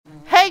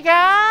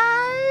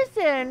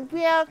And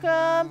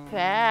welcome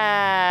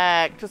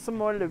back to some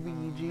more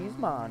Luigi's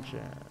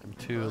Mansion.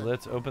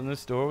 Let's open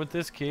this door with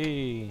this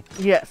key.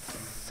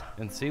 Yes.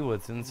 And see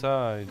what's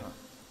inside.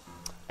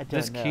 I don't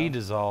this know. key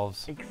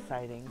dissolves.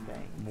 Exciting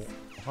things.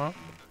 Huh?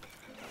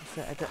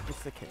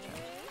 It's the kitchen.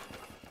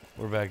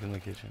 We're back in the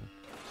kitchen.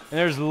 And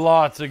there's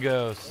lots of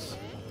ghosts.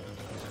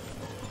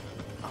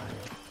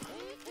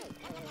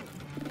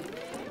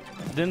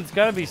 Then it's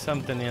got to be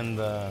something in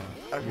the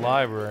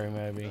library,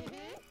 maybe.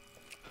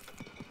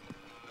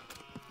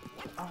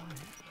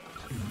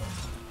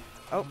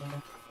 Oh.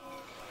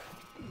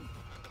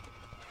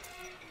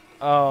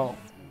 Oh,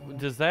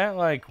 does that,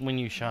 like, when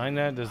you shine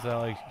that, does that,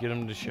 like, get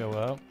them to show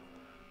up?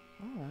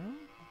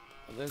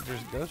 There's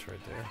a ghost right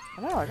there.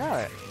 I know, I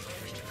got it.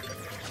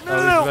 No,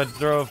 he's about to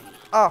throw.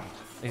 Oh.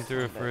 He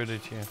threw a fruit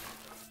at you.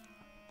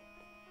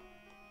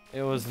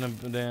 It wasn't a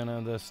banana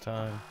this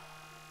time.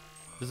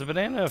 Is a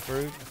banana a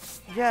fruit?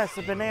 Yes,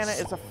 a banana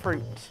is a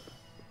fruit.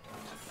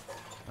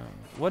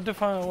 What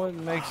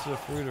makes a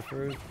fruit a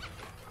fruit?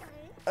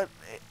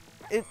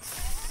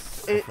 It's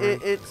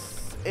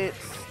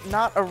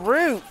not a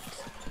root.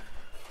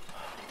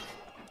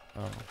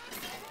 Oh.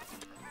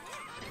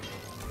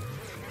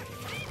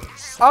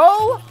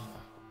 Oh!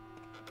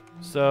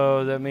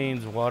 So that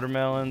means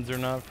watermelons are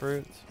not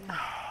fruits?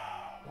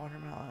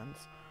 Watermelons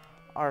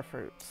are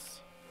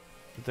fruits.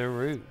 But they're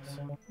roots.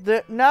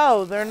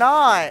 No, they're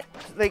not.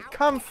 They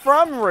come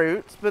from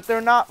roots, but they're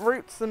not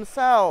roots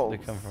themselves.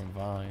 They come from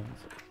vines.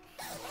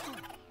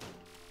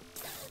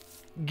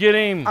 Get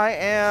him! I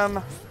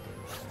am.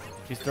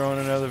 He's throwing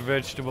another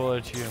vegetable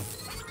at you.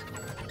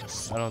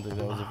 I don't think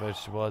that was a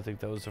vegetable. I think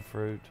that was a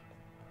fruit.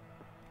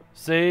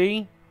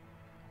 See?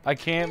 I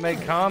can't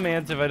make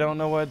comments if I don't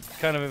know what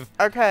kind of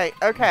Okay.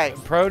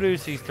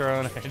 produce he's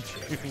throwing at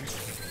you.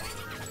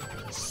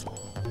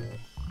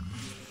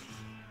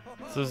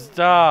 So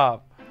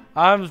stop.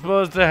 I'm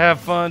supposed to have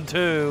fun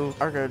too.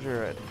 Argo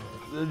Druid.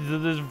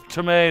 There's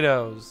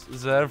tomatoes.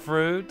 Is that a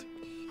fruit?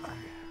 I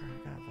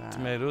forgot that.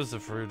 Tomato is a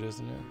fruit,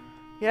 isn't it?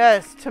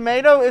 Yes,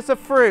 tomato is a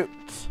fruit.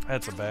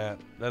 That's a bat.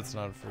 That's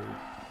not a fruit.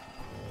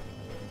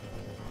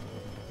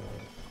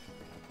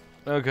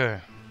 Okay,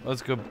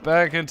 let's go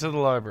back into the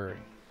library.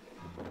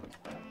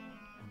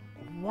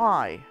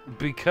 Why?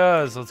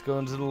 Because let's go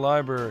into the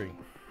library.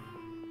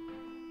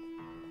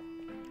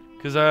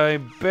 Because I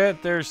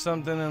bet there's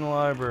something in the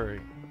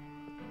library.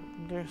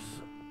 There's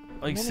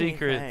like many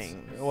secrets.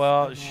 things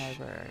Well, in the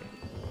library.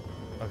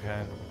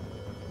 okay.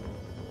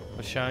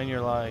 Well, shine your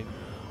light.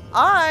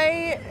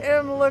 I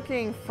am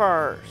looking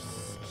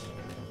first.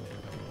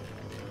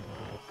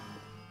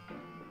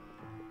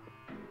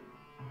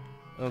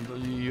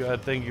 I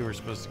think you were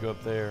supposed to go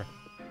up there.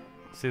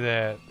 See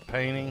that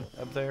painting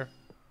up there?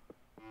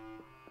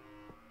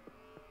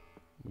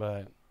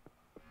 But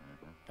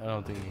I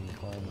don't think you can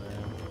climb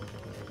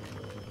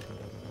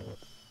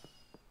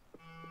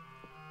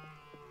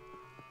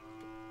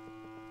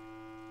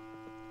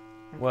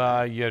that.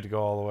 Well, you have to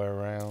go all the way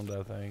around,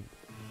 I think.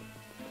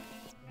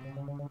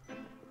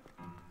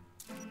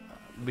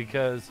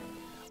 Because,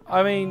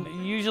 I mean,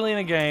 usually in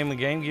a game, the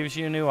game gives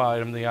you a new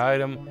item. The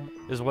item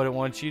is what it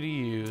wants you to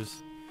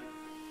use.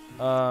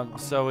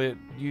 So it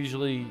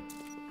usually,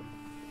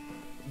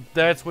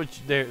 that's what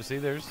you, see,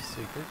 there's a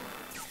secret.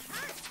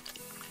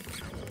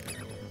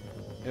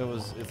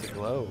 It's a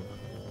globe.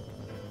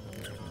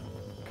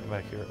 Come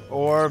back here.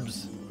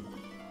 Orbs.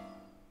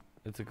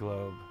 It's a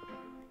globe.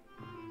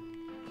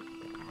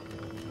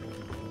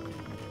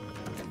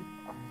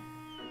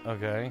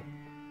 Okay.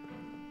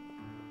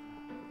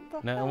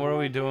 Now what are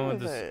we doing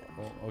with this?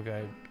 Oh,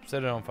 okay,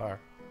 set it on fire.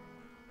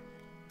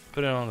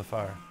 Put it on the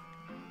fire.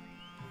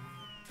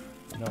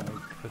 No,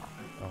 put.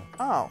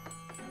 Oh.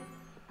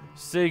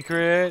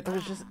 Secret. It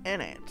was just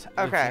in it.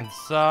 Okay. It's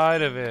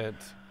inside of it.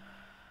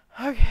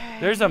 Okay.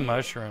 There's a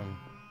mushroom.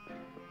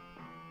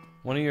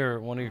 One of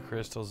your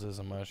crystals is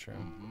a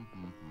mushroom.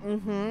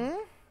 Mm-hmm.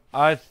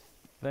 I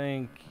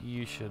think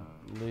you should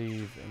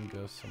leave and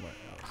go somewhere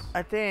else.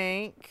 I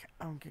think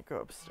I'm gonna go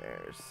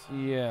upstairs.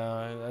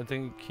 Yeah, I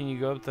think. Can you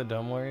go up the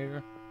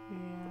dumbwaiter?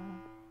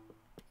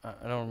 Yeah.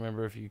 I don't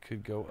remember if you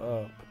could go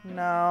up.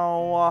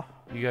 No.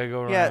 You gotta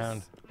go around.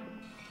 Yes.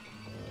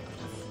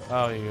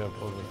 Oh, you gotta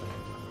pull the thing.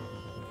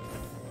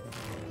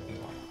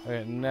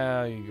 Okay,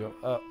 now you go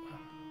up.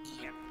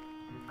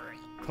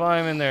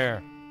 Climb in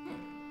there.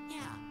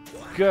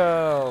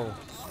 Go.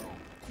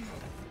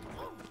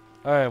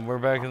 Alright, we're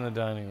back in the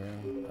dining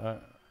room.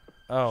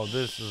 Oh,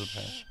 this is a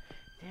pen.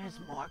 There's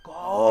more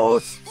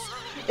ghosts.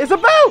 It's a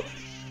boo!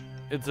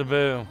 It's a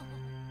boo.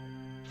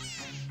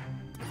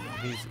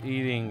 He's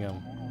eating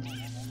them.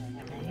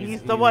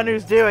 He's the one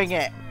who's doing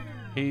it.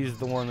 He's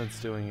the one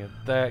that's doing it.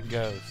 That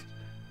ghost.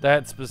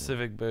 That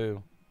specific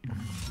boo.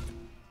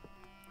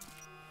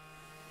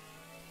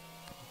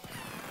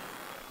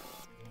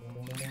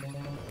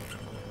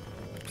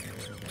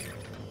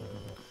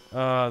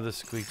 Ah, the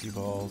squeaky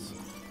balls.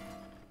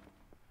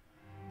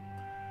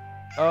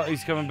 Oh,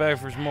 he's coming back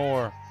for some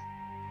more.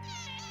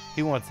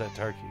 He wants that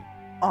turkey.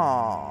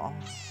 Aww.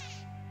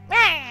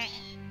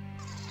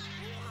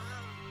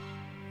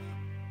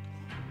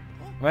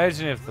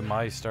 Imagine if the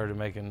mice started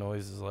making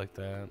noises like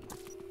that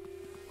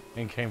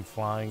and came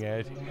flying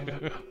at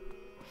you.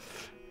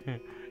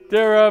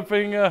 They're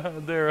upping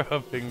their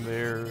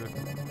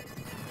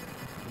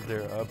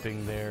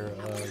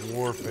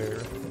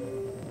warfare.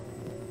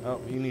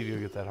 Oh, you need to go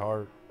get that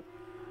heart.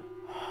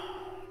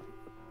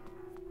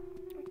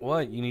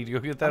 What? You need to go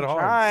get that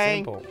heart.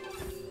 Trying. Simple.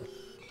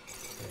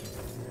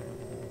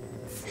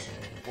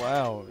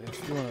 Wow, it's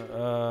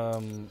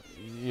doing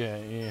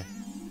yeah.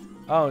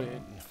 Oh.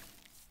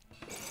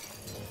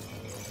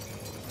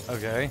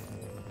 Okay.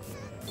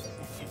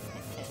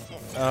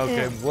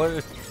 Okay,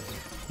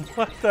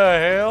 what the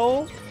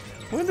hell?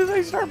 When did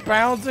they start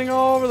bouncing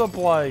all over the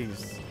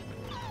place?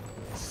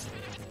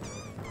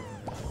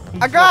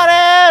 I got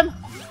him!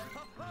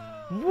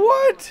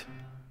 What?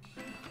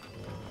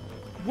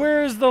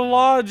 Where is the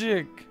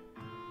logic?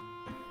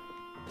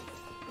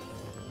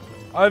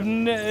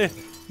 That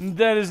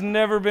has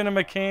never been a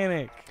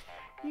mechanic.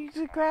 You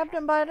just grabbed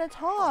him by the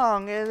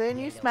tongue, and then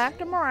you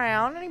smacked him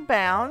around, and he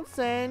bounced,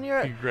 and you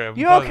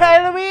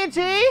okay,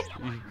 Luigi?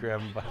 You grab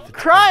him by the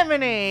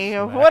Criminy!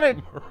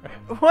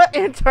 What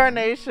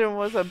incarnation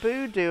was a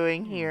Boo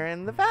doing here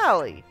in the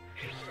valley?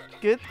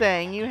 Good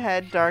thing you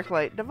had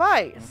Darklight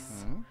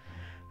device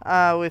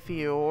with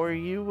you, or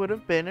you would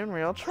have been in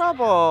real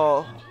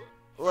trouble.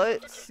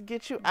 Let's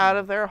get you out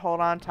of there. Hold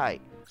on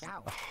tight.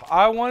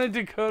 I wanted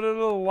to go to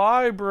the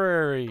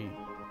library.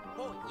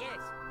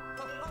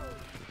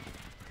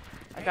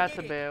 I got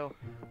the Boo.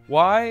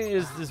 Why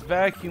is this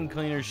vacuum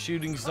cleaner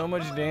shooting so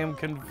much damn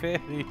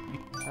confetti?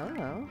 I don't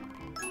know.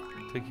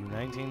 Took you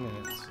 19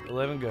 minutes.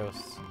 11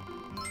 ghosts.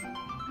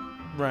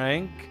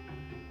 Rank.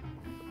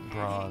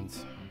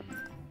 Bronze.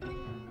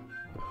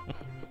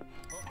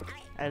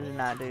 I did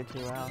not do too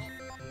well.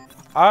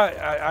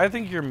 I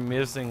think you're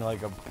missing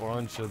like a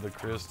bunch of the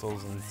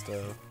crystals and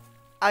stuff.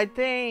 I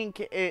think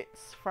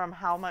it's from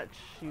how much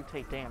you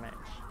take damage.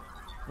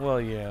 Well,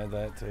 yeah,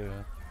 that too.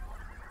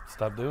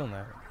 Stop doing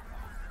that.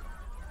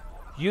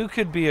 You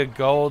could be a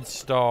gold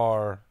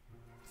star,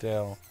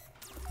 Del.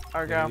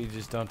 Argo. Yeah, you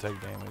just don't take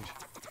damage.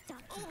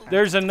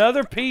 There's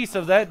another piece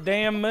of that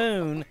damn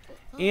moon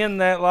in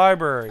that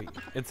library.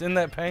 It's in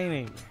that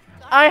painting.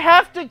 I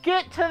have to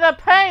get to the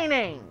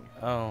painting.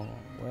 Oh,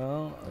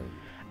 well.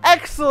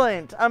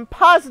 Excellent. I'm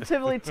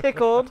positively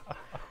tickled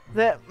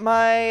that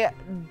my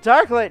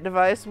Darklight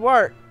device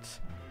worked.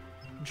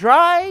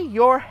 Dry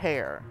your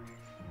hair.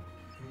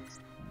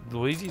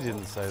 Luigi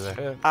didn't say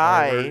that.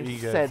 I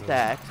said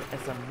that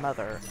as a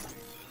mother.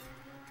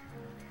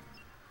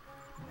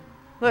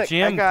 Look,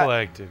 Gem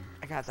collected.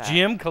 I got that.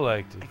 Gem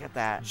collected. I got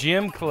that.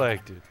 Gem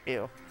collected.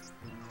 Ew.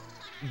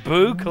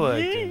 Boo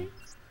collected.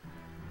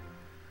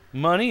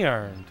 Money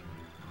earned.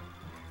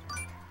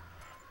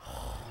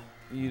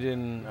 You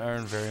didn't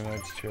earn very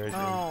much treasure.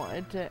 No,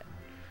 it did.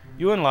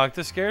 You unlocked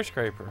the Scare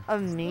Scraper. Oh,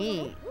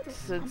 neat.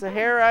 It's a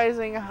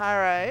hair-rising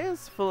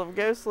high-rise full of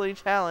ghostly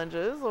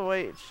challenges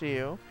awaits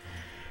you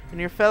and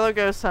your fellow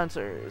ghost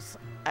hunters.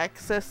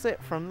 Access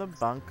it from the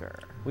bunker.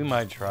 We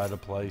might try to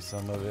play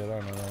some of it. I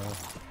don't know.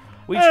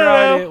 We I don't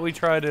tried know. it. We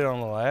tried it on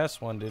the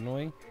last one, didn't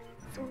we?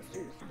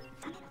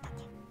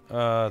 3.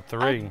 I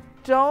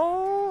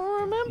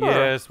don't remember.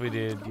 Yes, we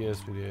did.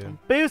 Yes, we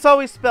did. Boos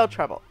always spell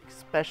trouble,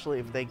 especially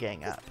if they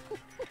gang up.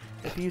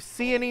 If you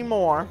see any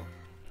more,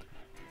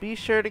 be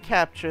sure to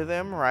capture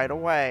them right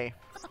away.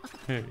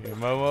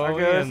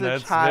 Momo, and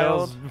that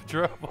spells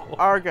trouble.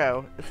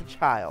 Argo is a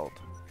child.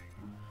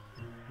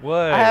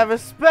 What? I have a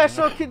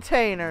special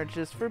container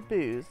just for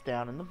Boos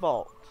down in the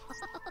vault.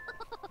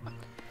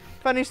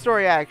 Funny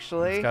story,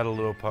 actually. It's got a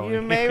little pony.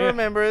 You may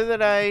remember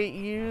that I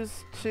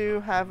used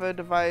to have a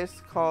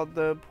device called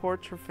the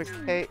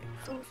Portrificate.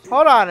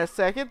 Hold on a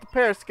second. The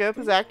periscope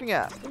is acting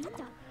up.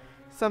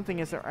 Something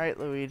isn't right,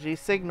 Luigi.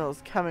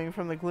 Signals coming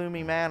from the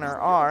gloomy manor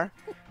are...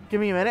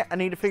 Give me a minute. I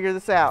need to figure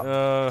this out.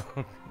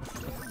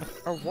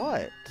 Or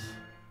what?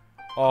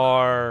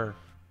 Or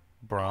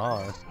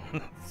bronze.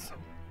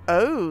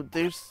 Oh,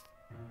 there's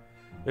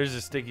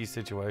a sticky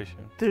situation.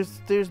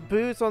 There's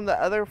Boos on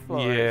the other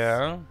floors.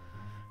 Yeah.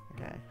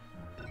 Okay.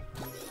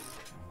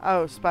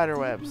 Oh, spider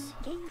webs.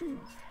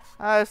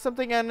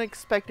 Something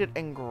unexpected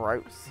and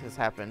gross has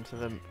happened to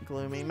the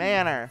gloomy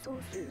manor.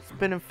 It's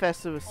been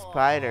infested with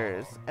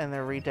spiders, and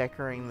they're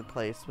redecorating the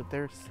place with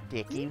their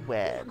sticky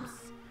webs.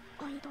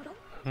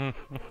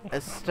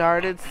 It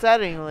started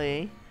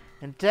suddenly,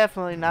 and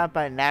definitely not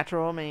by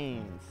natural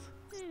means.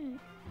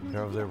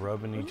 They're over there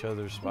rubbing each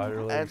other's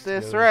spider legs At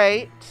this together.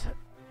 rate,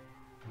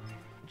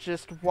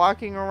 just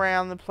walking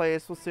around the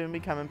place will soon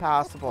become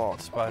impossible.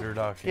 Spider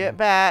docking. Get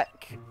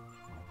back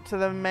to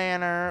the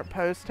manor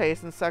post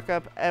haste and suck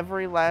up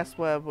every last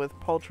web with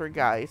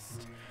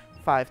Poltergeist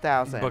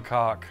 5000.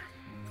 Bacock.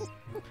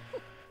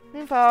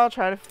 Meanwhile,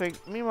 try to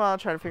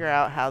figure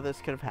out how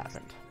this could have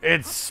happened.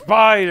 It's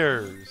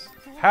spiders.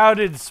 How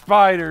did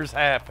spiders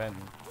happen?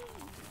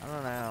 I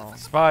don't know.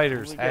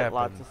 Spiders We happen. get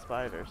lots of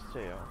spiders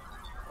too.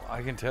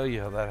 I can tell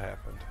you how that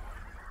happened.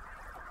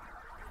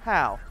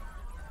 How?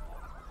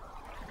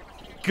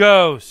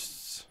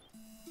 Ghosts.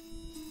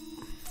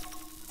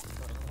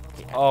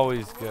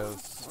 Always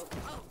ghosts.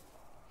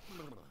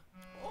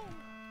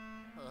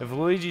 If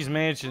Luigi's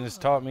Mansion has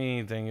taught me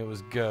anything, it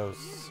was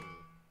ghosts.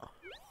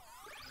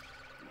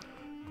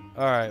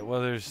 Alright,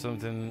 well there's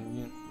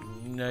something...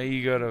 Now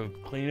you gotta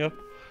clean up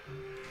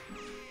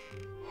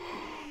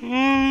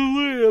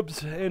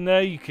lips. And now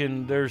you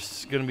can...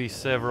 There's gonna be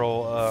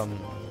several...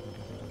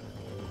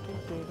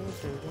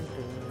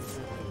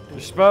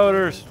 There's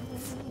spouters!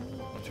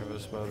 Which are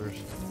those spouters?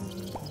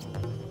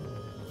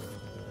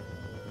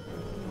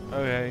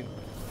 Okay.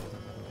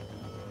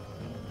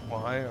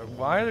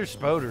 Why are there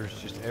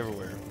spouters just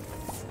everywhere?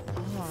 I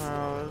don't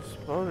know.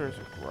 Spouters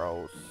are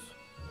gross.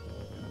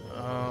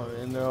 Oh,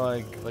 and they're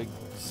like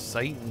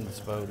Satan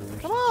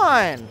spouters. Come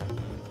on!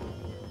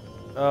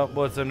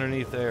 What's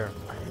underneath there?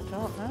 I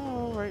don't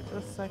know right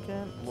this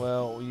second.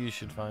 Well, you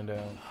should find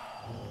out.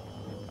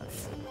 I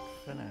should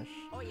finish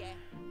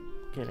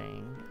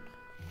getting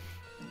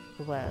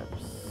the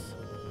webs.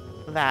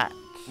 That.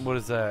 What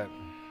is that?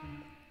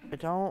 I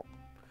don't...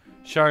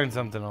 Shine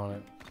something on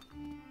it.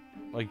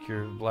 Like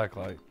your black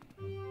light.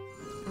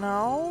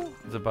 No.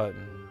 It's a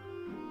button.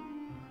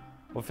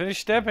 Well, finish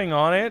stepping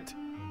on it.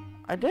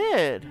 I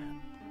did.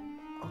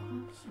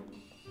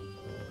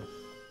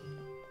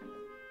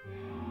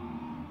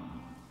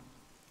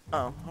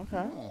 Oh,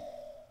 okay.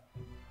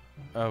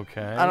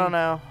 Okay. I don't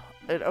know.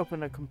 It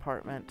opened a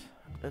compartment.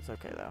 It's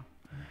okay though.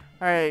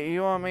 Alright,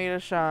 you want me to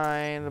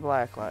shine the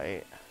black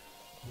light?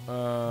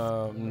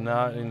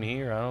 Not in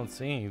here. I don't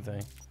see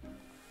anything.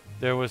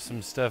 There was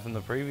some stuff in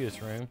the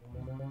previous room.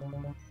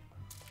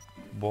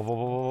 Blah, blah, blah,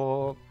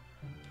 blah, blah.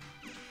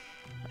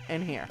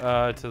 In here.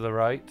 To the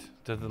right,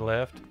 to the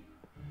left.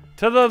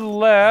 To the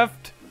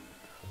left!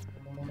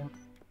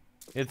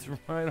 It's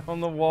right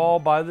on the wall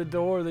by the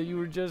door that you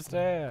were just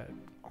at.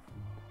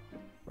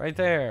 Right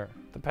there.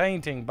 The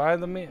painting by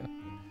the man.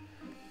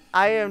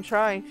 I am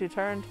trying to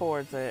turn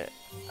towards it.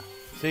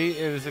 See,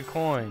 it was a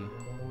coin.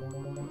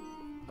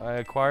 I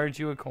acquired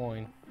you a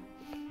coin.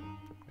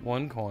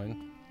 One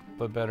coin,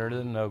 but better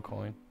than no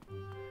coin.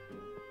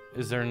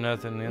 Is there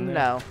nothing in there?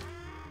 No.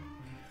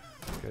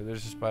 Okay,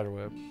 there's a spider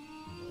web.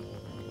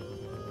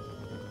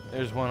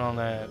 There's one on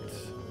that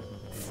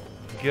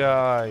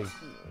guy.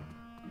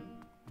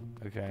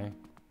 Okay.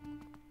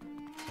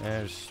 And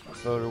there's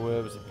spider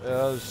webs.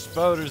 There's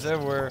spiders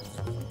everywhere.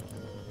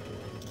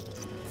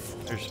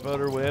 There's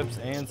spider webs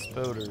and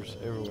spiders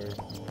everywhere.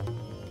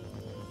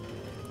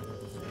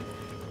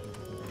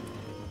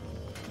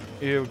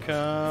 Here we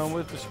come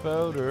with the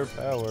spider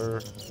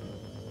power.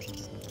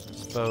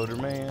 Spider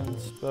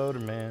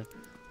Man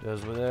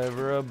does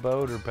whatever a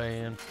boater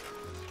pan.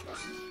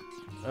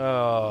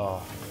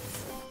 Oh,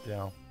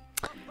 down.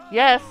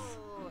 Yes.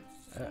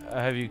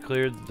 Have you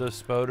cleared the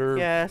spoder?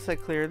 Yes, I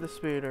cleared the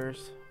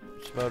spooters.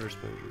 Spooters.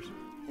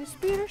 The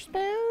spooter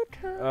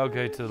spooter.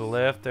 Okay, to the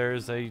left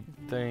there's a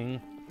thing.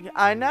 Yeah,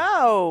 I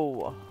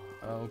know.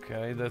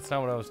 Okay, that's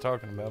not what I was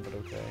talking about, but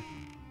okay.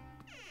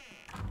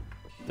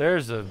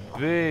 There's a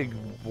big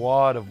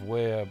wad of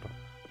web.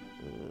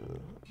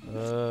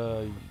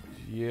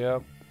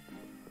 Yep.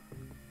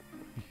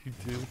 You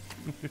do.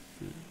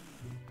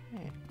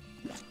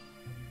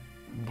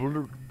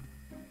 Blur.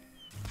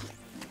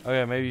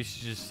 Okay, maybe you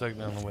should just suck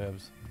down the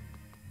webs.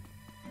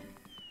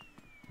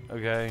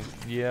 Okay,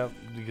 yep,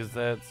 because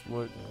that's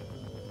what...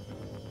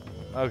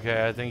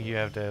 Okay, I think you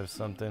have to have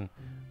something.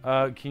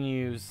 Can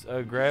you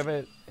grab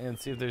it and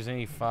see if there's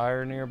any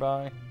fire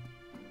nearby?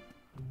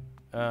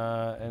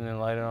 And then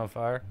light it on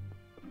fire.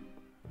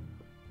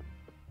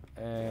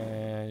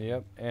 And,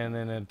 yep, and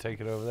then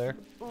take it over there.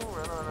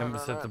 And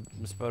set the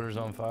spouters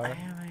on fire.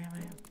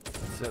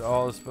 Set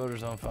all the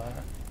spouters on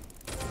fire.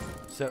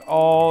 Set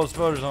all the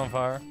spouters on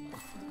fire.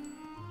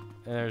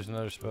 And there's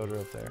another spoder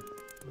up there.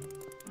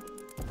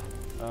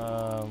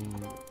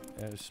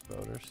 There's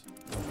spoders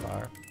on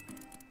fire.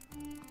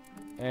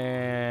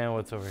 And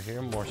what's over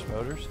here? More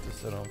spoders to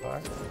set on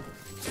fire.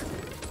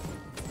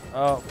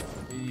 Oh,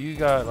 you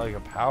got like a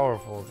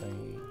powerful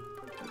thingy.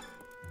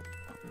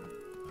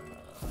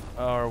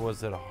 Or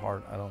was it a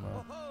heart? I don't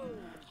know.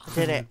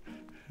 Did it?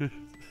 This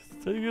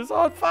thing is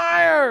on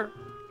fire!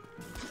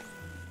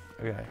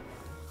 Okay.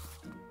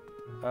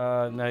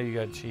 Now you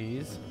got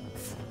cheese.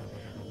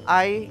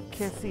 I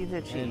can see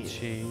the cheese. And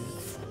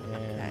cheese.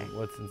 And okay.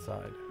 What's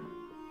inside?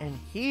 And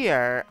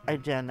here, I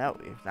don't know.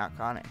 We've not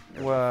gone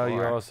in. Well,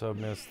 before. you also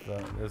missed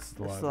the... This is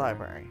the library. The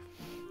library.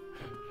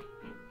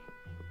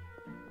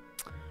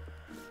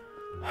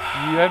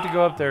 You have to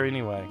go up there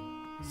anyway.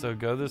 So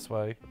go this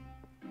way.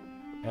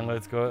 And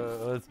let's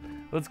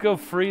go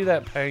free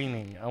that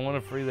painting. I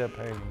want to free that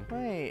painting.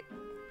 Wait.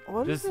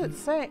 What is it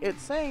saying?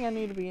 It's saying I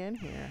need to be in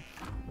here.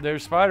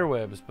 There's spider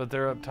webs, but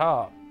they're up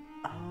top.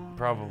 Oh.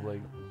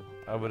 Probably.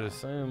 I would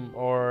assume.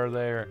 Or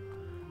they're...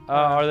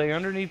 are they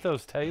underneath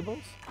those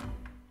tables?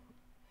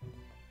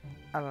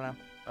 I don't know.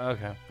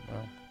 Okay.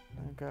 Well,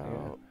 I'll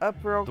go up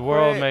real quick. the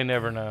world may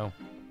never know.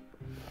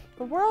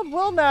 The world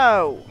will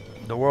know.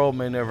 The world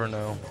may never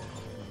know.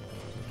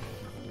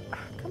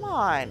 Come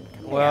on.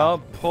 Come Well,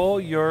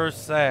 pull your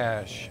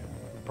sash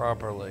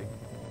properly.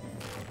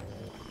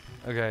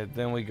 Okay,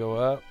 then we go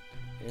up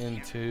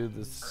into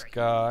the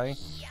sky.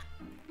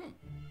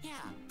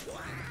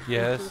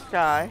 Yes.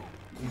 Sky.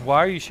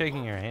 Why are you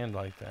shaking your hand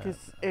like that?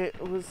 Because it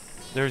was...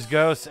 There's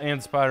ghosts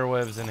and spider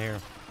webs in here.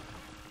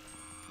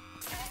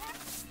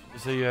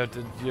 So you have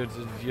to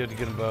get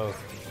them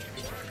both.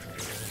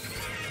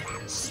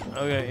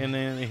 Okay, and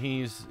then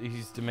he's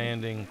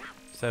demanding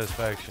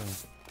satisfaction.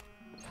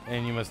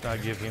 And you must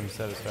not give him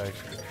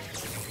satisfaction.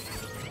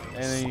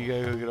 And then you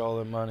go get all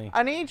the money.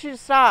 I need you to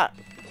stop.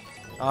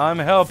 I'm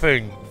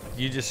helping.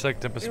 You just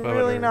sucked up a You're spoder.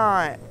 really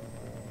not.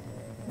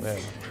 Yeah.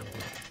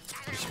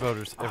 There's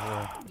spoders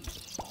everywhere.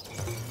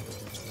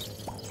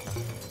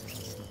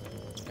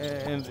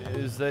 And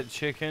is that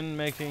chicken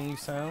making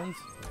sounds?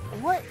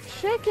 What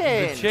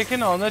chicken? The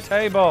chicken on the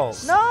table.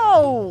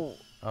 No.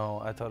 Oh,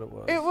 I thought it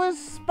was. It was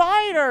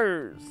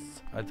spiders.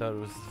 I thought it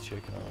was the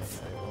chicken on the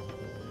table.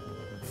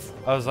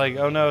 I was like,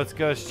 oh no, it's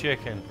ghost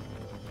chicken.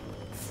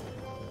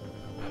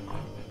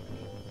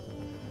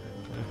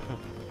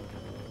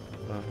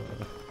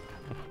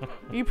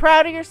 You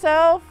proud of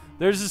yourself?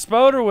 There's a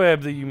spider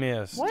web that you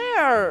missed.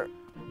 Where?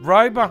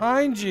 Right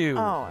behind you.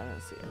 Oh, I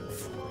didn't see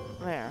it.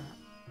 There.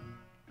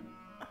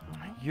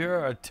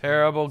 You're a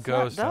terrible It's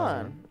ghost not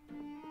hunter. done.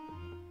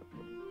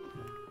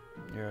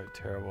 You're a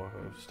terrible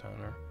ghost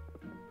hunter.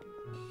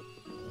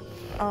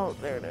 Oh,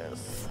 there it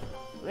is.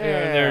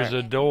 There. And there's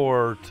a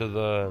door to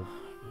the...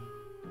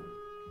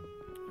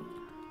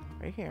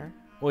 Right here.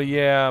 Well,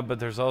 yeah, but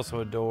there's also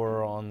a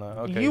door on the...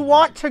 Okay. You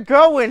want to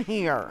go in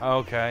here.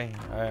 Okay,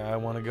 I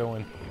want to go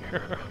in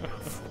here.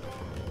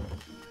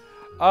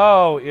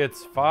 Oh,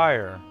 it's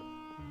fire.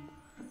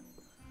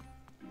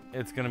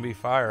 It's going to be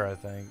fire, I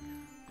think.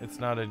 It's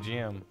not a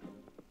gym.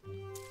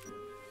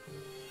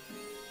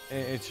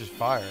 It's just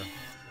fire.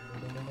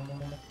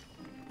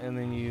 And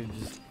then you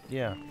just...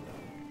 Yeah.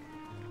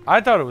 I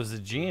thought it was a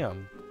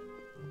gym.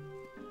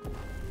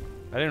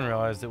 I didn't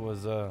realize it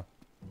was a...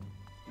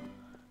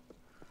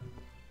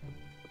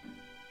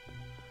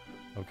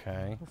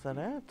 Okay. Is that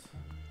it?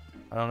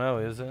 I don't know,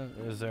 is it?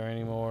 Is there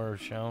any more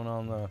shown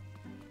on the...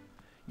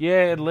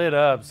 Yeah, it lit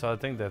up, so I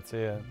think that's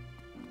it.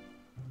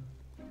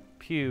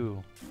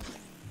 Pew.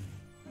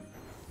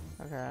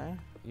 Okay.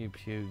 You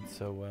pewed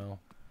so well.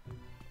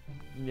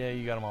 Yeah,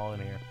 you got them all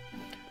in here.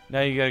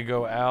 Now you gotta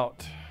go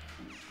out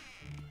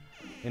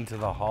into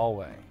the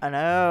hallway. I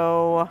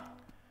know.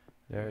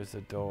 There's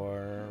a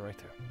door right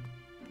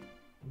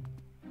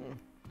there.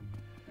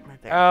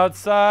 Right there.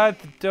 Outside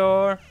the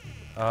door.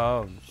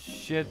 Oh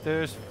shit,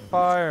 there's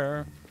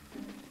fire.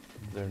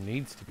 There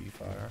needs to be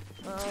fire.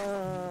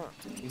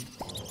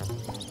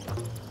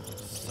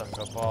 Suck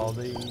up all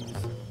these.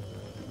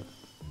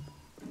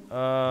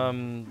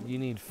 You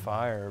need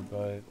fire,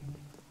 but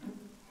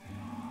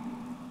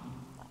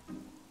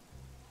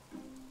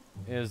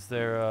is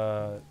there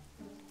a...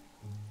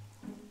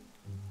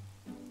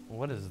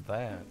 What is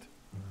that?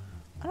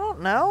 I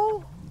don't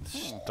know.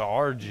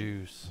 Star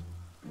juice.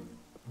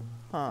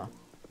 Huh.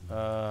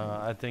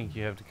 I think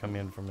you have to come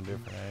in from a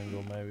different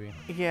angle, maybe.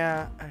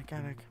 Yeah, I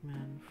gotta come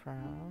in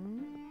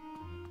from...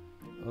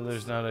 Well,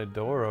 there's not a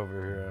door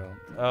over here.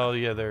 Oh,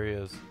 yeah, there he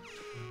is.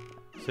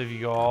 So if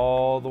you go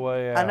all the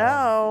way out... I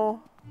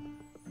know.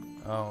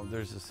 Oh,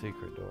 there's a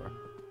secret door.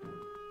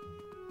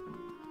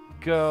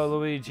 Go,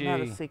 Luigi.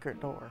 Not a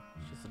secret door.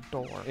 It's just a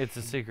door. It's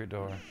a secret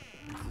door.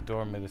 It's a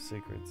door made of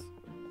secrets.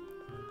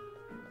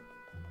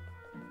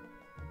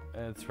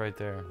 It's right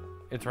there.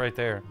 It's right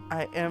there.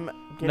 I am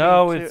getting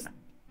No, to...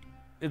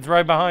 it's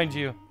right behind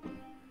you.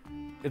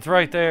 It's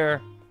right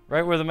there.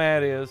 Right where the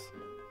mat is.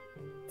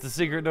 It's a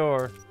secret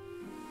door.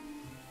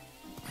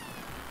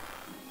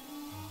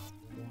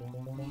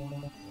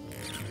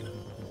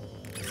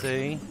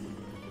 See?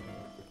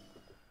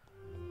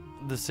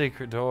 The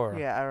secret door.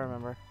 Yeah, I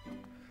remember.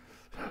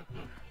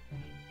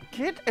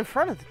 Get in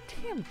front of the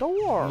damn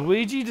door.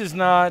 Luigi does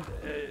not...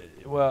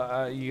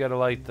 well, you gotta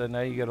light the... Now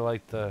you gotta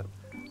light the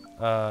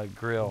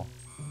grill.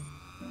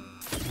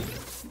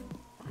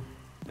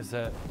 Is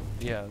that...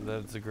 Yeah,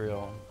 that's a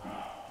grill.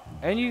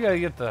 And you gotta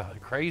get the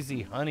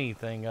crazy honey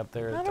thing up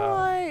there at the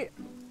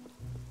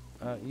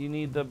top. You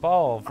need the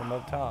ball from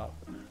up top.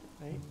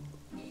 Wait.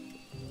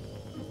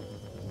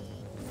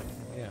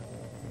 Yeah.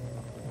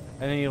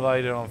 And then you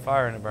light it on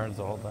fire and it burns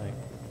the whole thing.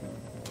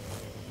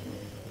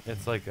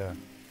 It's like a...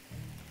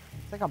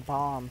 It's like a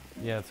bomb.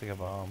 Yeah, it's like a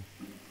bomb.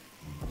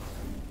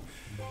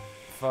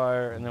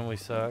 Fire, and then we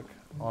suck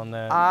on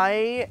that.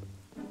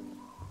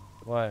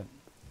 What?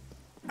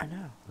 I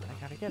know.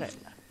 I gotta get it.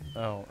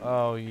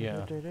 Oh,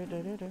 yeah.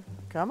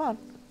 Come on.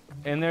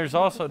 And there's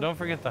also, don't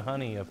forget the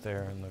honey up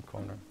there in the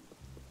corner.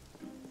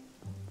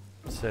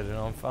 Set it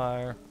on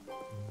fire.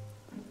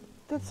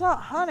 That's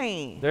not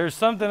honey. There's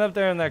something up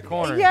there in that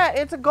corner. Yeah,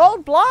 it's a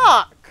gold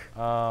block.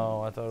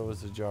 Oh, I thought it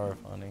was a jar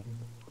of honey.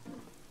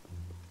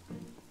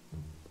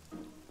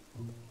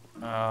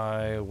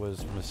 I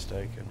was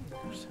mistaken.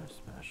 You're so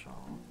special.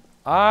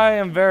 I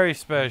am very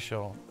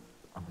special.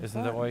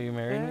 Isn't that why you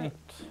married me?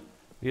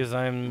 Because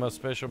I am the most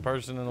special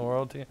person in the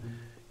world to you?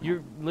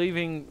 You're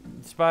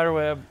leaving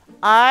spiderweb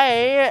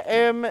I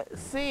am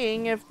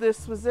seeing if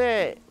this was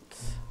it.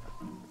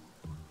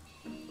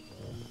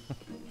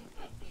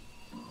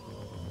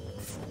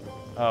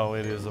 Oh,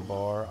 it is a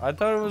bar. I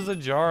thought it was a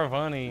jar of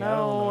honey. I don't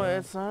No, know.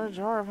 it's not a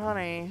jar of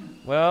honey.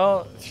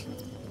 Well,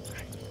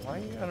 why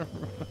you gotta...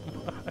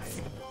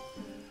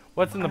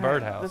 What's in the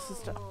birdhouse? This is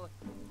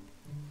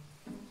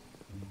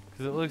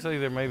Because it looks like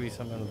there may be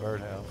something in the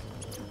birdhouse.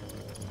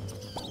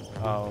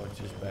 Oh, it's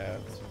just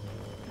bats.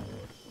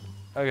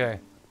 Okay,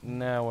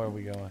 now where are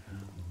we going?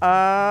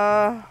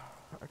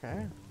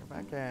 Okay, go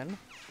back in.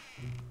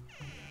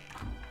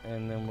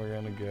 And then we're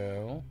gonna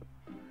go...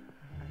 I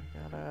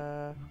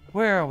gotta...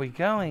 Where are we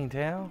going,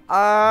 Tal?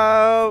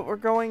 We're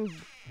going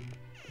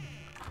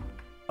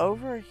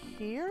over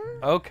here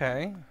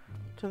Okay.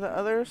 to the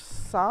other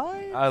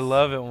side. I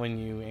love it when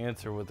you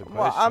answer with a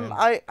question.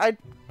 Well, I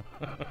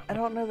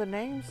don't know the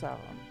names of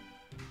them.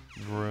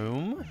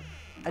 Room?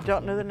 I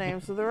don't know the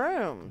names of the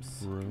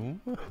rooms.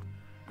 Room?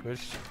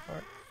 Question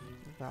mark.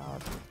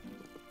 God.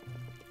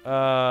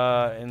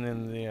 And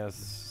then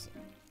yes.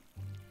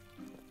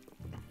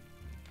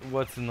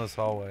 What's in this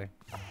hallway?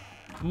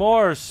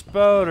 More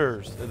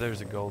spoders.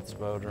 There's a gold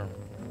spoder.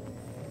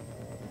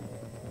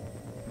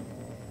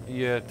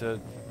 You have to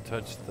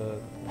touch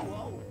the...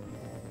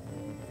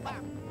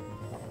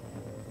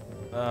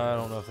 I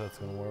don't know if that's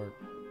gonna work.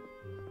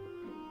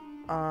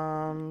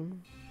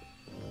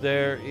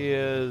 There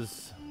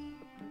is...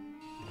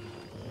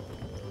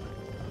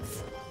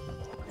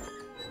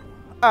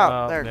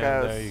 Oh, there it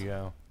goes. There you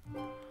go.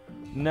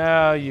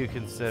 Now you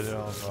can set it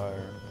on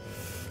fire.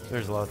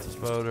 There's lots of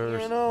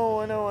spoders. I know.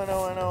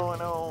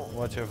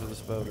 Watch out for the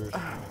spoders.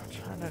 I'm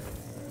trying to...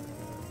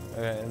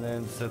 Okay, and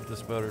then set the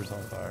spoders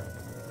on fire.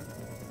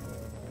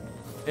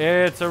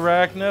 It's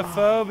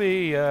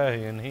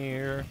arachnophobia in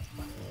here.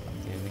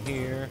 In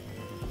here.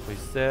 We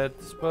set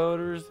the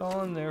spoders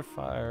on their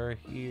fire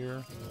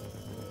here.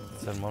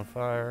 Set them on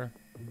fire.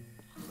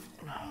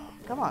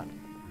 Come on.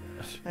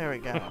 There we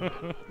go.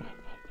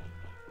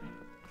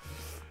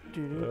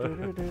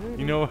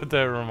 You know what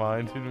that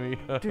reminded me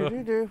of?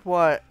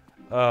 What?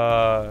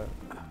 The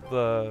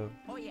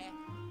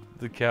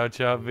cow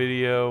chop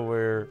video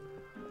where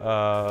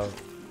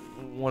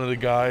one of the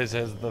guys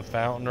has the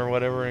fountain or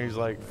whatever, and he's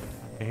like,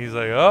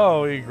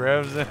 oh, he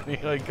grabs it, and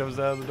he like comes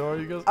out of the door,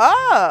 and he goes,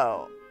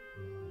 oh,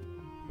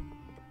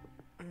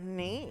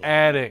 neat.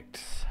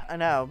 Addict. I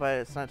know, but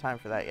it's not time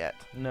for that yet.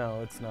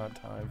 No, it's not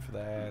time for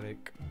the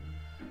attic.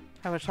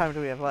 How much time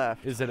do we have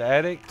left? Is it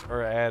addict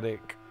or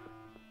attic?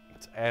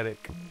 It's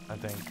attic, I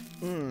think.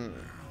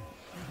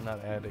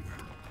 Not addict.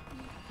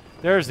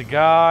 There's a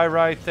guy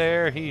right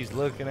there. He's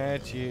looking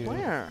at you.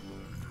 Where?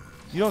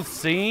 You don't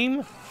see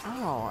him?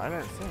 Oh, I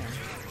didn't see him.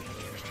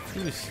 He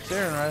was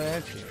staring right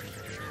at you.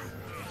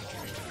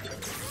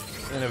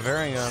 In a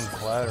very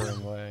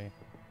unflattering way.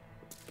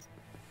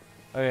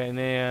 Okay, and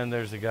then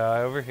there's a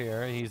guy over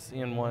here. He's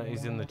in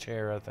the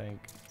chair, I think.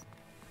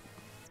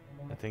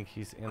 I think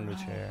he's in the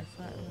chair. It's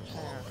not in the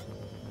chair.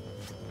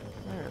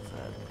 Where is it?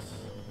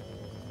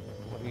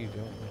 What are you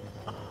doing?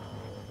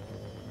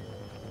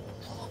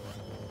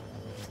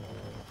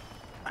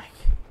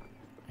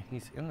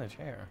 He's in the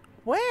chair.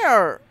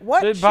 Where?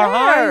 What chair?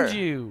 Behind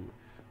you.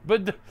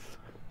 But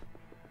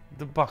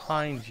the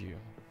behind you.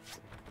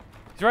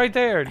 He's right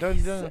there.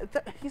 He's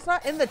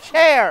not in the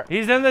chair.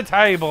 He's in the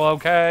table,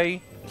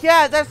 okay?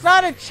 Yeah, that's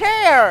not a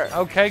chair.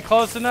 Okay,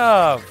 close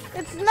enough.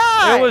 It's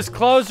not. It was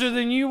closer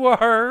than you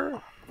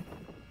were.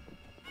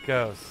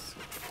 Ghosts.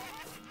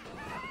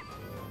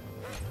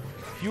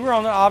 You were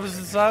on the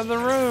opposite side of the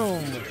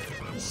room.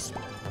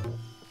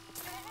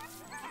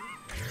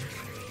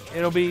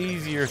 It'll be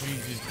easier if you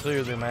just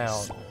clear them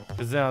out,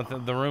 because then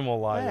the room will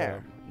light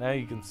up. Now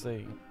you can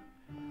see.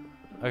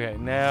 Okay,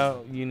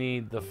 now you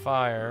need the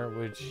fire,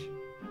 which you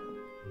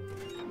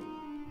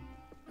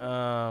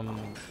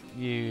can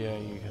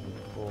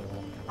pull.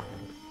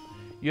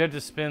 You have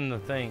to spin the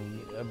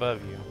thing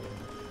above you,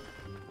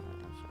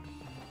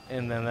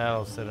 and then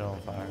that'll set it on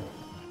fire.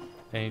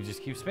 And you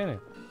just keep spinning,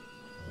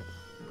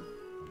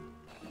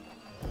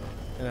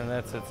 and then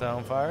that sets it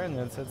on fire, and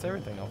then it sets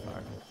everything on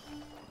fire.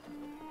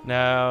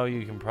 Now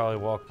you can probably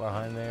walk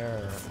behind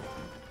there.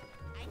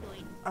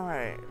 All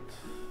right.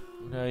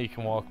 Now you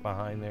can walk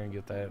behind there and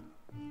get that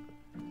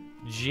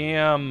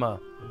gem.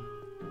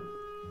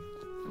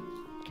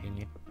 Can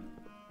you?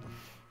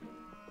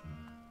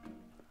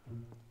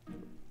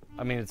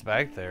 I mean, it's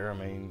back there. I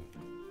mean,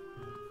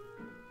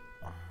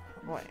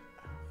 wait.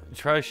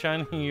 Try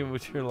shining it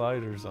with your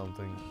light or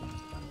something.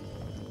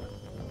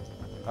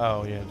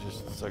 Oh yeah,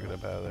 just suck it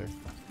up out of there.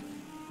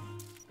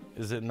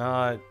 Is it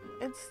not?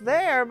 It's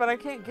there, but I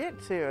can't get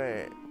to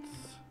it.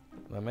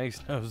 That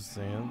makes no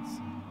sense.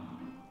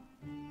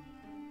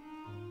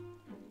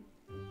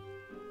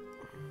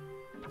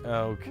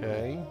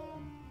 Okay.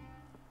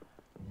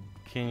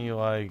 Can you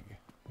like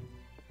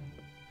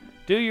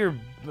do your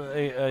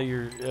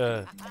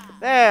there?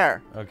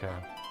 Okay.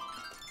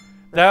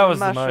 That was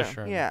the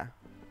mushroom. Yeah.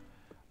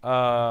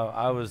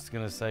 I was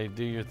gonna say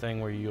do your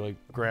thing where you like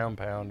ground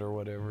pound or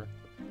whatever.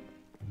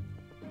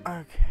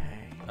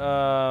 Okay.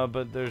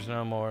 But there's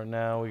no more.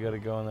 Now we gotta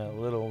go in that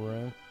little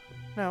room.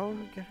 No,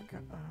 we gotta go.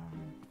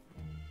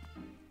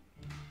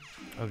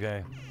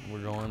 Okay,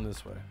 we're going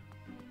this way.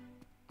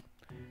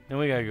 Then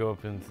we gotta go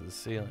up into the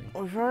ceiling.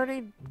 We've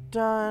already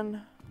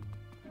done.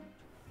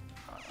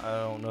 I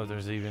don't know if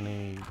there's even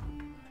any.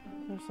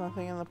 There's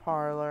nothing in the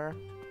parlor.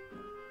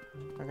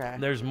 Okay.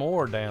 There's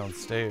more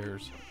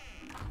downstairs.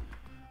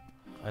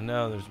 I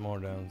know there's more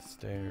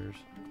downstairs.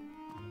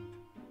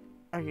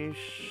 Are you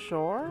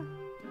sure?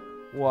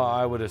 Well,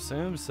 I would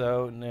assume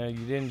so. No,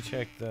 you didn't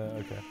check the.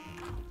 Okay.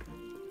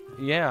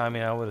 Yeah, I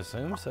mean, I would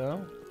assume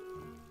so.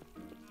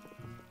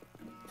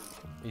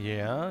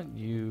 Yeah,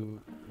 you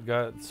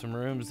got some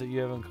rooms that you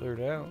haven't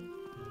cleared out.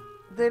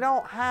 They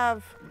don't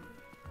have.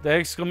 The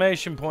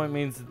exclamation point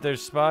means that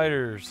there's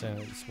spiders in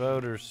it.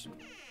 Spoders.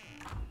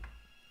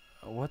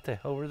 What the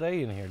hell were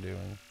they in here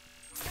doing?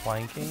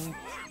 Planking?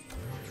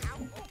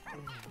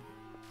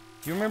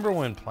 Do you remember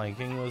when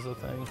planking was a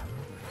thing?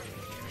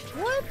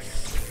 What?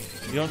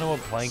 You don't know what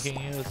planking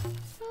is?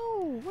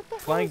 No, what the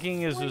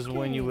Planking is just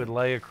when you would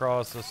lay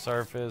across the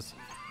surface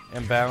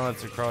and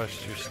balance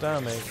across your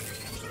stomach,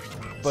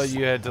 but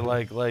you had to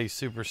like lay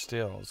super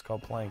still. It's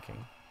called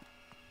planking.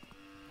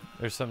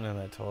 There's something in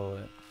that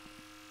toilet.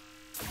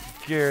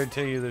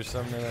 Guarantee you there's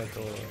something in that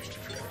toilet.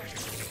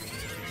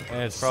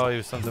 And it's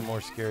probably something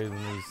more scary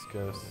than these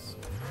ghosts.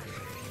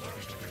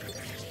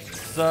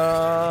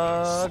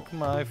 Suck,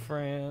 my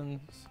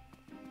friends.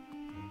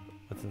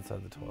 What's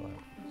inside the toilet?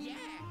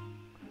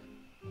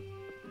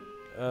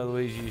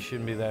 Luigi, you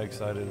shouldn't be that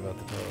excited about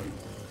the toilet.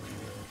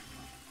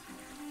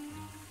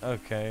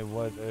 Okay,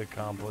 what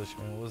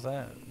accomplishment was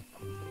that?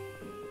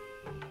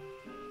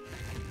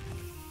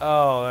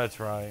 Oh, that's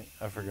right.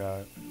 I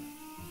forgot.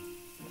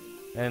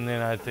 And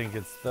then I think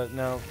it's the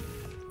no.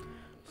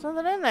 There's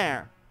nothing in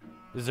there.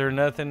 Is there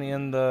nothing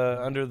in the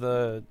under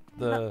the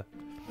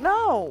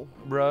No.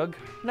 rug?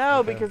 No,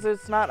 Okay. because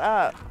it's not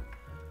up.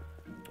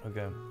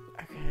 Okay.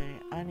 Okay,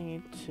 I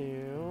need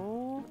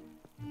to.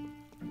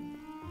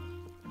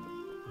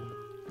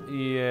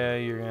 Yeah,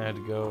 you're gonna have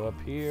to go up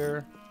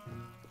here,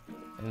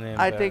 and then.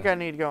 I think I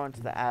need to go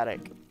into the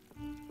attic.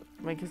 I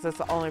mean, because that's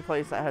the only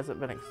place that hasn't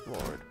been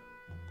explored.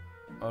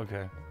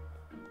 Okay.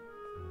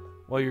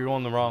 Well, you're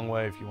going the wrong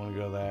way if you want to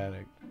go to the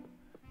attic.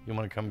 You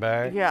want to come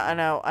back? Yeah, I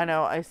know,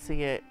 I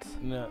see it.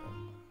 No.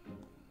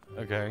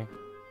 Okay.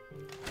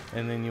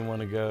 And then you want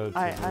to go to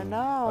I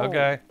know.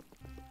 Okay.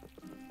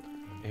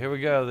 Here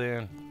we go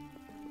then.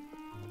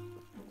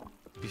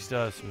 You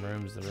still have some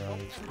rooms that are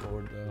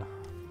unexplored though.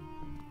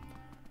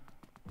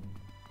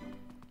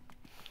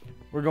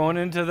 We're going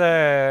into the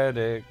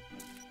attic.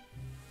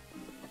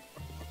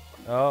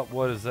 Oh,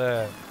 what is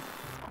that?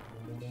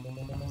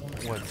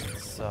 What's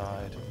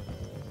inside?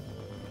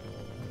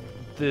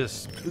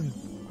 This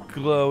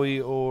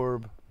glowy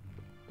orb.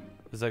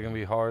 Is that gonna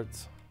be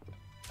hearts?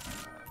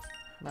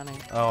 Money.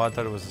 Oh, I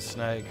thought it was a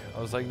snake.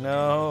 I was like,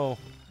 no.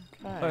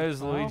 Okay, Why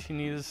does well, Luigi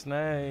need a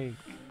snake?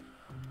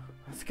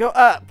 let's go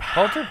up.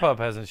 Polterpup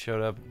hasn't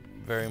showed up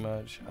very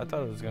much. I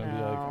thought it was gonna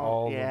be like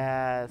all the.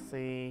 Yeah,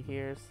 see,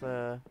 here's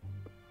the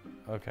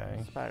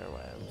Okay. spider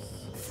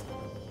webs.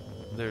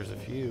 There's a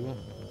few.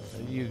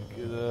 You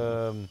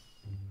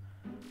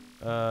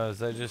is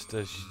that just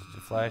a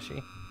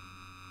flashy?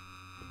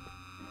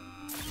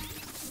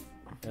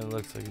 It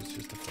looks like it's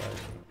just a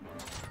flashy.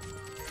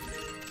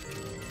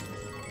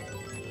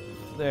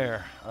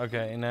 There.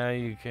 Okay, now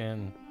you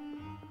can.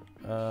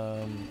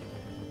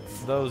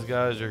 Those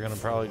guys are gonna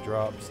probably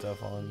drop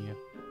stuff on you,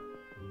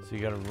 so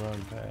you gotta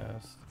run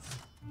past.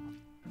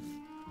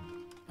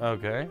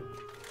 Okay.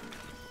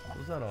 What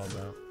was that all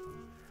about?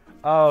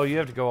 Oh, you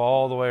have to go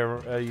all the way.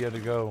 You have to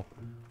go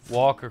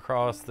walk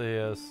across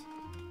this.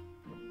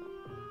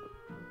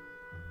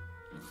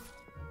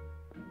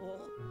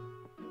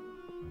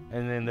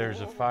 And then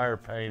there's a fire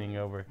painting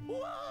over.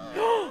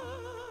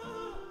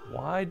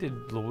 Why did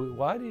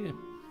you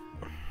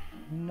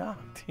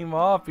knocked him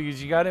off?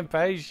 Because you got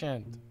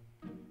impatient.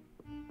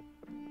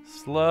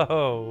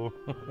 Slow.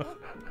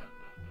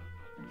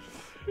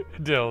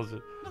 Tells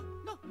it.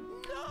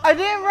 I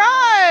didn't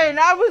run!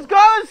 I was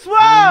going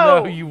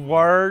slow! No, you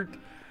weren't.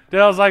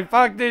 Dale's like,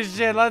 fuck this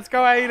shit. Let's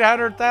go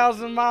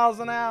 800,000 miles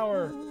an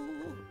hour.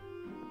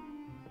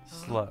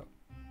 Slow.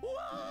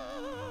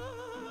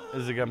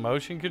 Is it got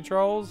motion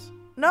controls?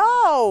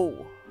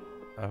 No!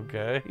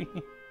 Okay.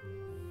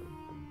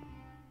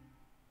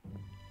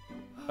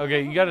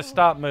 Okay, you gotta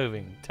stop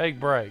moving. Take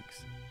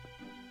breaks.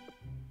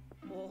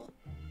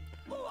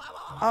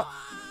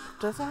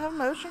 Does it have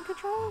motion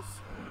controls?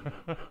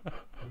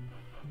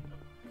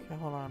 Okay,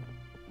 hold on.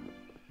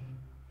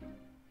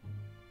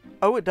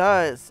 Oh, it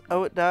does.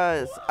 Oh, it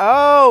does.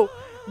 Oh,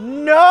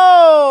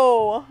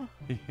 no!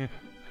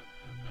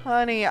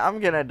 Honey, I'm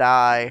gonna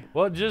die.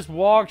 Well, just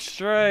walk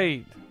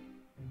straight.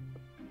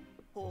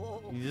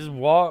 You just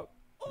walk.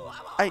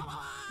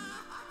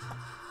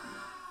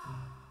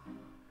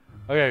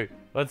 Okay,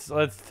 let's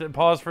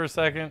pause for a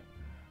second.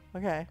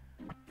 Okay.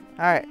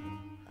 Alright.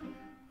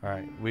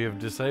 Alright, we have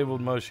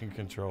disabled motion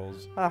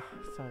controls. Oh,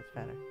 so much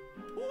better.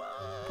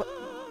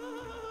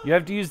 You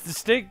have to use the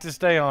stick to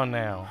stay on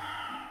now.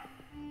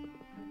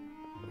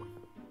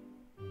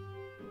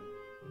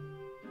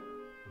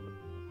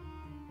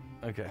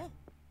 Okay.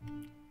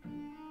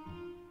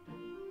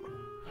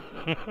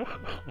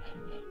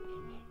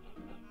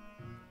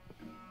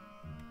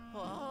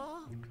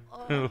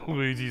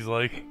 Luigi's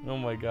like, oh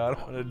my god,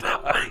 I want to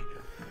die.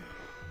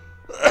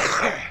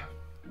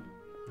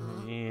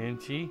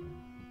 And she.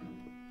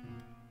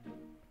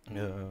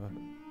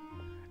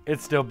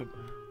 It's still.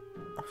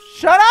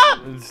 Shut up!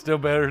 It's still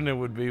better than it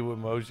would be with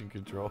motion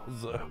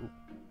controls, though.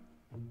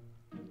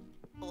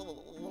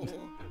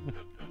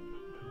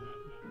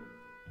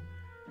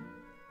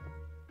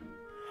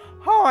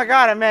 Oh my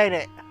god, I made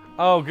it.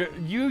 Oh,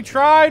 you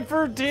tried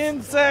for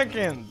 10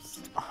 seconds.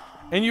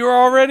 And you're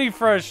already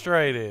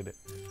frustrated.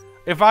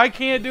 If I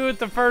can't do it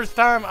the first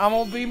time, I'm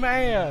gonna be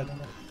mad.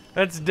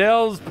 That's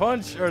Dell's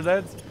punch, or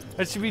that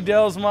should be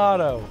Dell's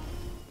motto.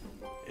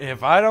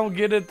 If I don't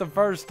get it the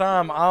first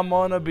time, I'm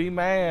gonna be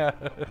mad.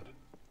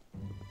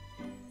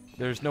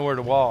 There's nowhere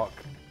to walk.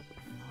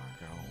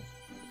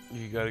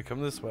 You gotta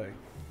come this way.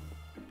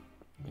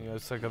 You gotta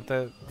suck up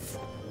that.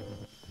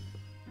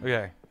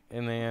 Okay,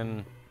 and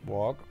then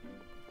walk.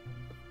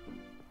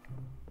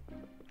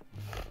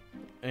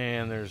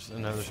 And there's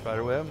another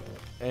spider web.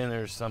 And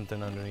there's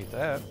something underneath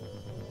that.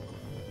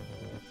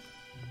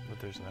 But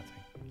there's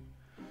nothing.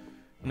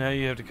 Now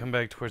you have to come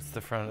back towards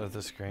the front of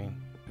the screen.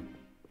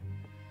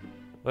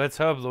 Let's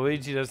hope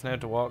Luigi doesn't have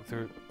to walk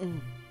through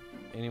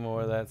any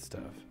more of that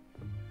stuff.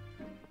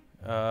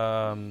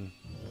 Oh,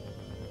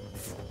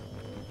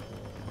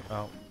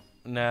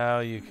 now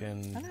you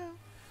can. I know.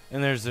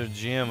 And there's a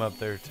gym up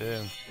there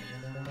too.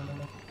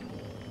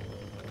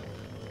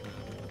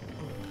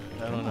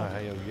 I don't know how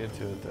you'll get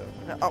to it though.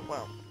 No, oh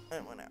well,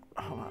 it went out.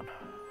 Hold on.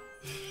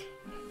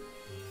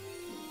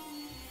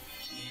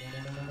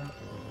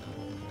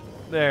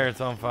 There, it's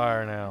on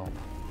fire now.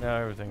 Now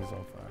everything's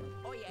on fire.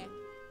 Oh yeah.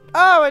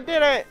 Oh, I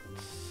did it!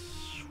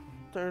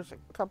 There's a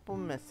couple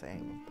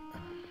missing.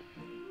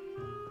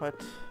 What?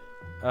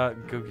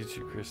 Go get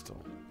your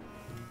crystal.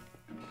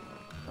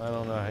 I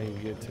don't know how you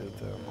get to it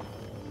though.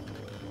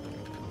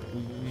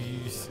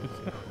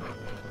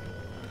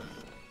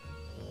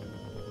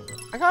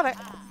 I got it.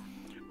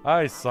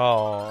 I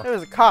saw. It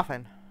was a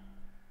coffin.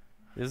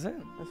 Is it?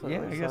 That's what Yeah,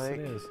 it I looks guess like. it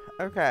is.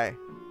 Okay.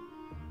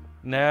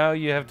 Now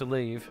you have to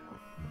leave.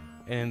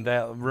 And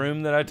that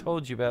room that I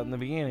told you about in the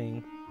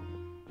beginning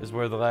is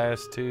where the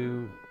last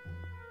two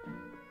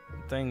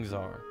things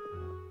are.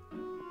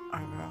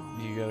 I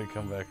go. You gotta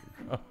come back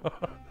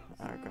across.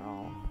 I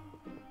go.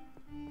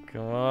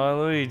 Come on,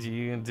 Luigi,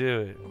 you can do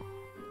it.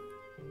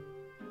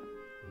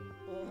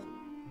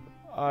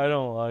 I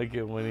don't like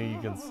it when you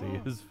can see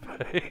his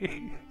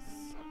face.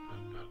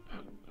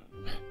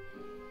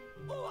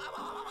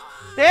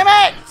 Damn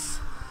it!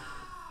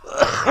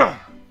 I'm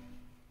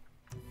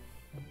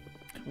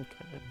gonna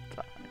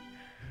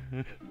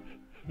die.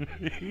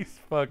 He's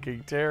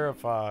fucking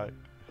terrified.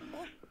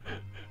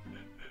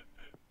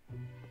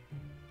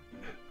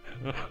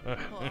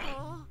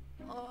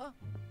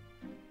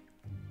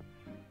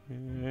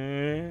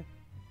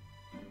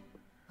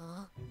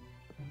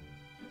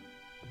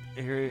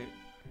 Here.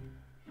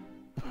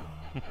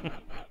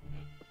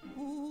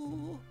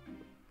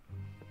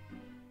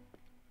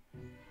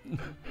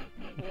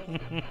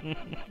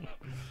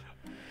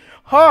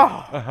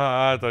 Oh,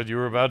 I thought you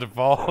were about to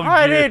fall.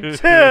 I did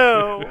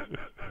too.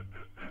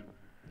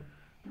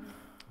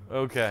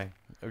 Okay,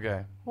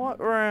 okay. What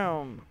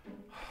room?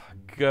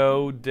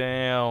 Go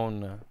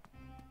down.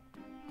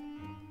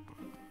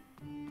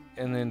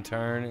 And then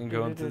turn and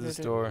go into the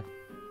store.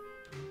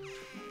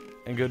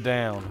 And go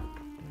down.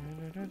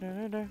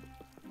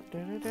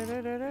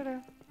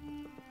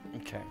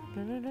 Okay.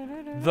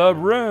 The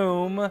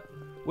room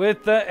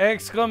with the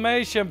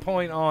exclamation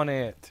point on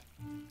it.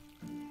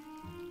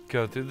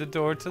 Go through the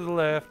door to the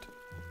left.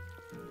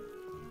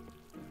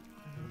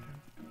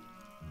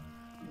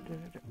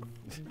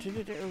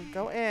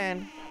 Go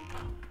in.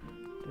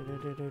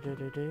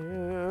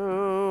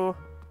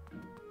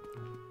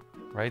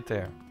 Right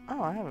there.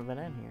 Oh, I haven't been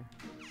in here.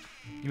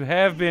 You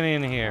have been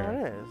in Oh, here.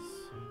 it is.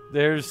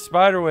 There's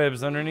spider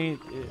webs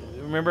underneath.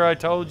 Remember I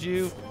told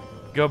you?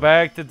 Go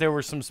back that there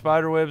were some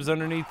spider webs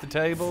underneath the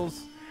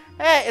tables?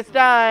 Hey, it's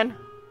done.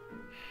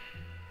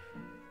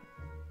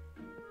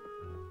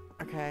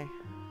 Okay.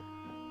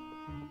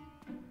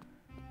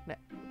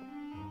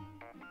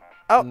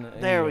 Oh,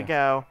 there we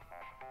go.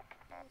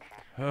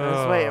 I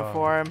was waiting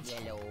for him.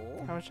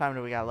 How much time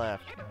do we got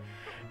left?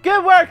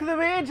 Good work,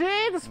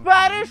 Luigi! The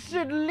spiders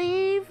should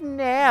leave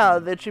now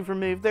that you've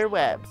removed their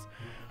webs.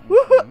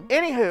 Woohoo!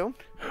 Anywho,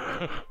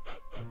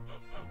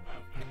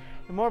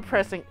 the more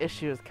pressing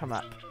issue has come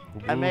up.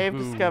 I may have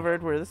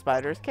discovered where the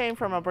spiders came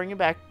from. I'll bring you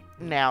back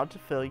now to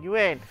fill you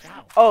in.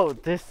 Oh,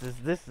 this is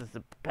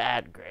a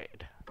bad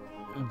grade.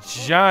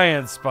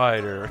 Giant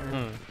spider.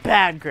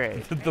 Bad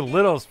grade. The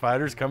little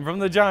spiders come from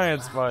the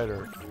giant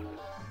spider.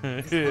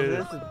 This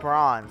is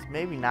bronze.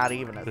 Maybe not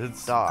even a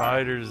It's star.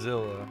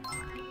 Spiderzilla.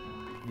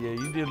 Yeah,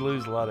 you did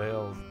lose a lot of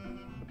health.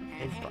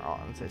 It's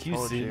bronze. I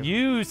told you.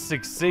 You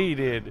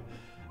succeeded.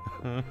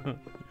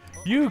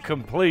 You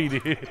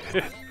completed.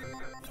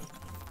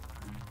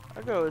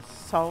 That girl is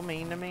so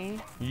mean to me.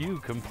 You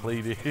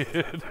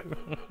completed.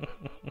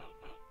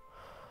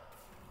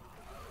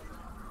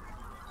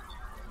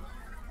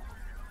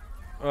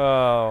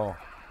 Oh.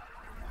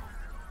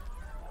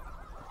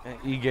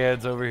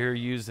 Egad's over here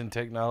using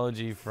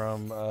technology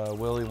from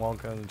Willy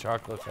Wonka and the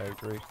Chocolate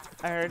Factory.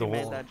 I already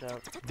made that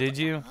joke. Did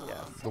you?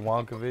 Yes. The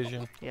Wonka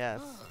vision?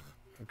 Yes.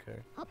 Okay.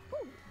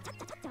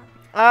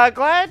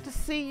 Glad to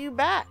see you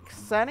back,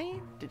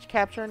 Sonny. Did you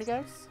capture any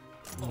ghosts?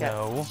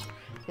 No.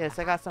 Yes,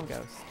 I got some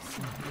ghosts.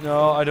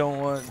 No, I don't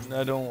want.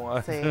 I don't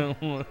want. See, I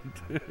don't want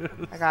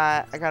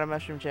I got a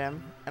mushroom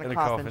gem and a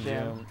coffin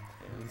gem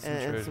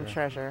and some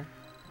treasure.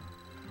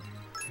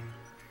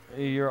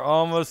 You're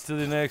almost to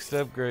the next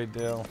upgrade,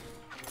 Dale.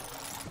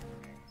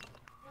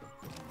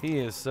 He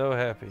is so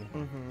happy.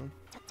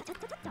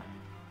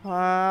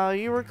 While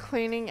you were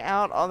cleaning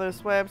out all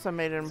those webs, I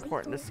made an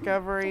important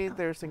discovery.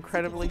 There's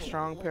incredibly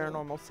strong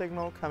paranormal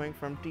signal coming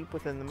from deep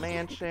within the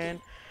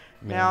mansion.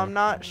 Now, I'm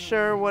not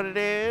sure what it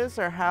is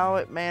or how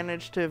it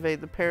managed to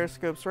evade the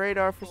periscope's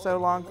radar for so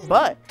long,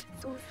 but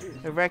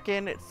I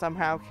reckon it's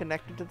somehow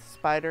connected to the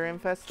spider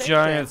infestation.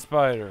 Giant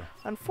spider.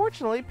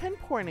 Unfortunately,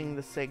 pinpointing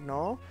the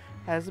signal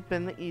hasn't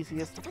been the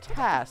easiest of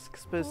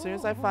tasks, but as soon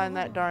as I find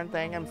that darn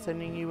thing, I'm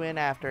sending you in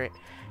after it.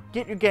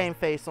 Get your game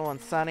face on,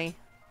 Sonny.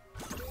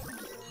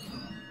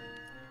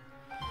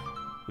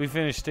 We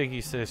finished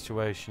Sticky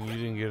Situation. You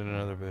didn't get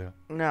another boo.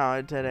 No,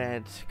 I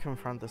didn't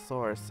confront the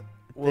source.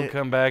 We'll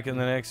come back in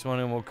the next one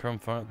and we'll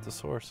confront the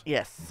source.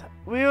 Yes.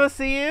 We will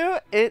see you.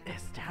 It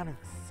is down in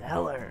the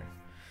cellar.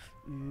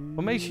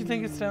 What makes you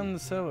think it's down in the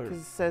cellar? Because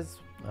it says,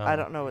 I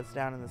don't know what's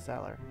down in the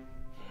cellar.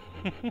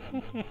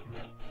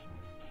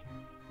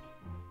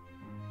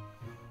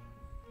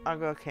 I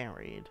can't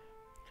read.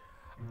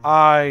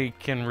 I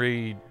can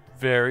read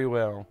very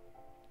well.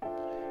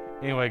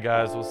 Anyway,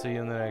 guys, we'll see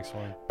you in the next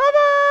one.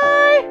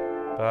 Bye-bye!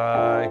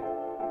 Bye.